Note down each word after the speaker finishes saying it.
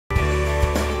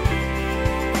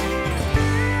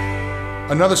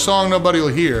Another song nobody will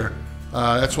hear.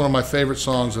 That's one of my favorite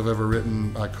songs I've ever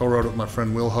written. I co-wrote it with my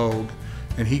friend Will Hogue,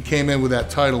 and he came in with that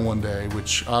title one day,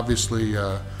 which obviously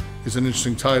is an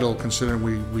interesting title considering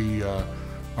we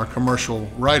are commercial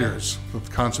writers, with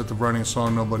the concept of writing a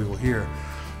song nobody will hear.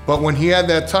 But when he had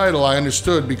that title, I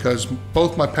understood, because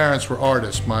both my parents were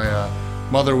artists. My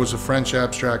mother was a French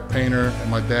abstract painter, and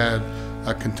my dad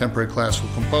a contemporary classical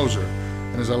composer.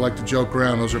 And as I like to joke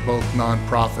around, those are both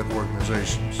non-profit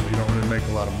organizations, so you don't really make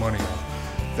a lot of money off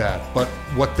that. But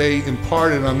what they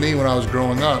imparted on me when I was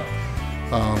growing up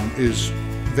is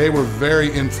they were very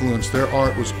influenced. Their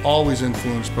art was always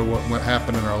influenced by what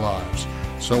happened in our lives.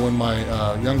 So when my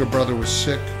younger brother was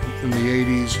sick in the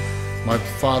 80s, my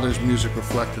father's music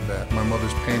reflected that. My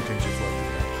mother's paintings reflected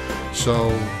that.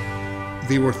 So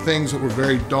they were things that were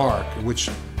very dark, which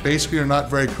basically are not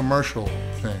very commercial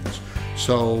things.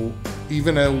 So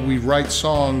even though we write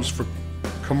songs for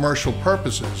commercial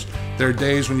purposes, there are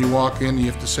days when you walk in and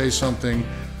you have to say something,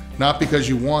 not because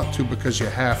you want to, because you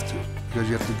have to, because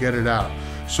you have to get it out.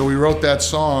 So we wrote that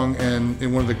song, and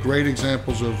in one of the great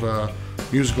examples of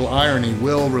musical irony,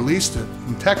 Will released it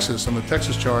in Texas, on the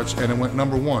Texas charts, and it went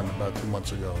 #1 about 2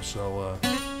 months ago. So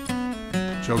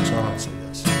joke's on us, I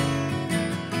guess.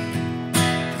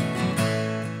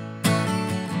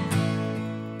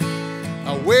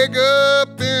 I wake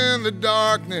up in the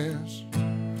darkness,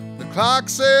 the clock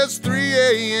says 3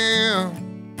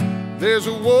 a.m. There's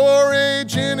a war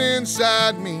raging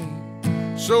inside me,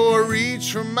 so I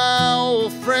reach for my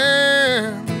old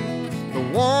friend, the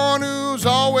one who's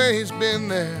always been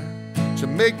there to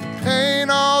make the pain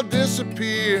all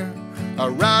disappear. I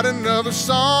write another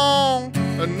song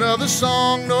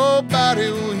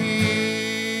nobody will hear.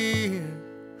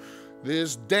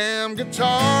 This damn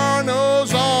guitar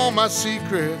knows all my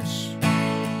secrets,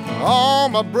 all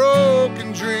my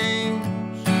broken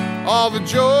dreams, all the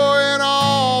joy and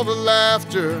all the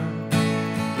laughter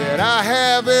that I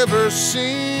have ever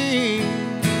seen.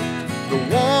 The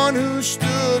one who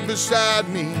stood beside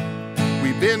me,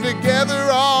 we've been together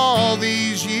all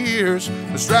these years.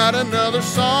 Let's write another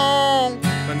song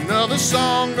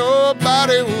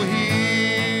nobody will hear.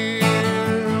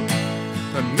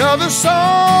 Another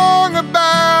song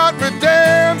about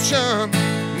redemption,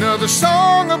 another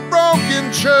song of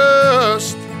broken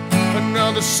trust,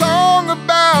 another song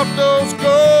about those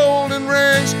golden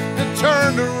rings that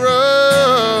turned to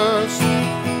rust.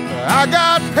 I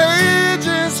got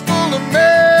pages full of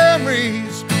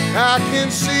memories, I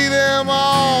can see them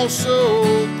all so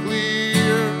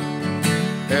clear.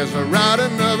 As I write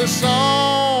another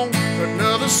song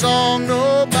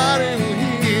nobody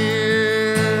will hear.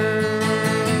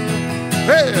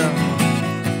 Hey!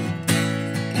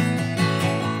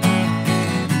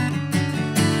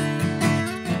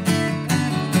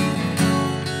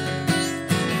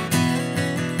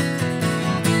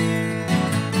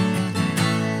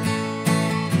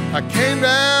 I came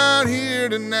down here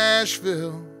to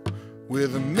Nashville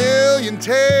with a million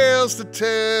tales to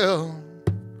tell.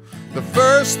 The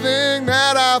first thing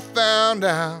that I found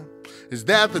out is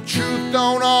that the truth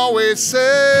don't always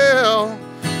sell.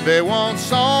 They want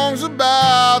songs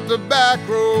about the back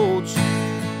roads,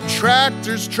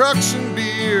 tractors, trucks, and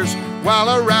beers, while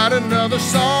I write another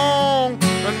song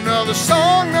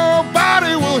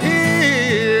nobody will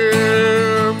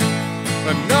hear.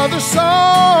 Another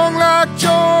song like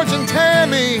George and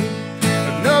Tammy,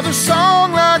 another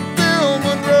song like Bill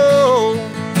Monroe,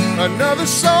 another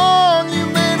song you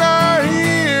may not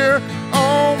hear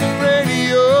on the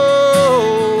radio.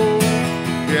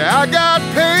 Yeah, I got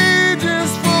pages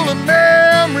full of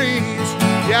memories,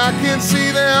 yeah, I can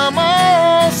see them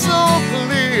all so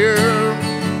clear.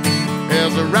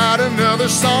 As I write another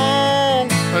song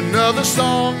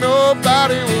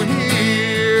nobody will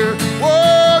hear.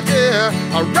 Oh yeah,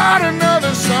 I write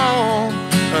another song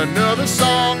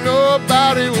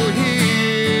nobody will